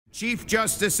Chief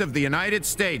Justice of the United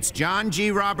States, John G.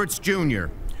 Roberts, Jr.,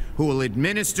 who will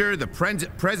administer the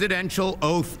presidential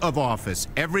oath of office.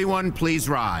 Everyone, please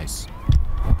rise.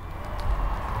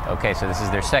 Okay, so this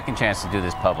is their second chance to do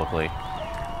this publicly.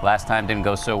 Last time didn't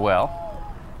go so well,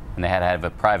 and they had to have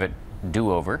a private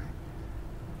do-over.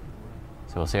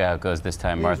 So we'll see how it goes this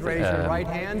time. Please raise your right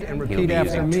hand and repeat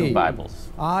after me. Two Bibles.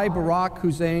 I, Barack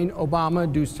Hussein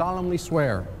Obama, do solemnly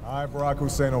swear. I, Barack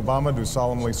Hussein Obama, do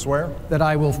solemnly swear. That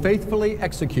I will faithfully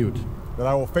execute. That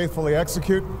I will faithfully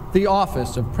execute. The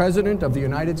office of President of the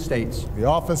United States. The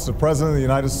office of President of the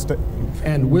United States.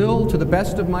 And will, to the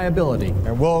best of my ability.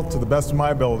 And will, to the best of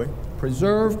my ability.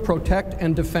 Preserve, protect,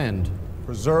 and defend.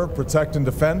 Preserve, protect, and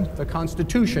defend. The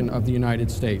Constitution of the United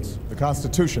States. The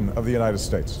Constitution of the United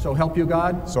States. So help you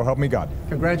God. So help me God.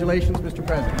 Congratulations, Mr.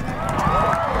 President.